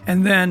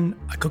 And then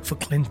I cooked for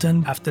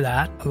Clinton after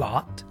that a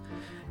lot.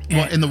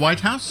 What, in the White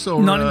House?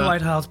 Or not in the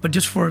White House, but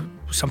just for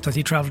sometimes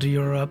he traveled to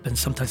Europe and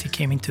sometimes he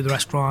came into the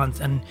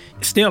restaurants. And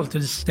still to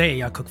this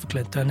day, I cook for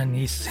Clinton and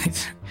he's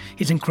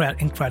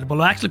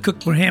incredible. I actually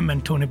cooked for him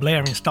and Tony Blair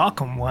in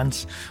Stockholm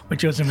once,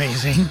 which was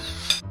amazing.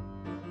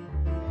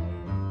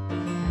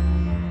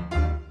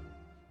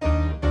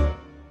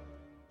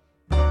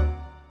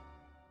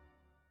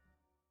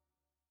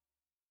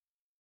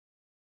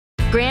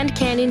 Grand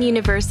Canyon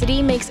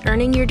University makes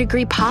earning your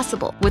degree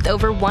possible with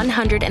over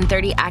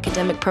 130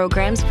 academic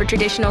programs for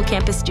traditional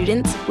campus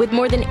students with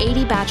more than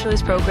 80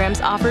 bachelor's programs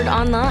offered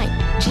online.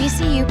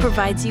 GCU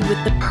provides you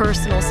with the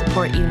personal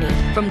support you need,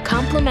 from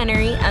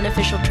complimentary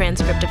unofficial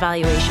transcript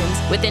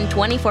evaluations within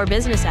 24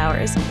 business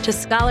hours to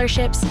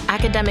scholarships,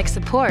 academic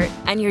support,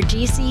 and your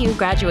GCU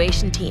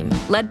graduation team,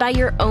 led by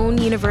your own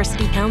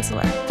university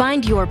counselor.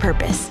 Find your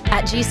purpose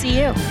at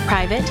GCU.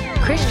 Private,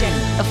 Christian,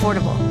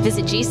 affordable.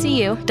 Visit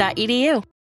gcu.edu.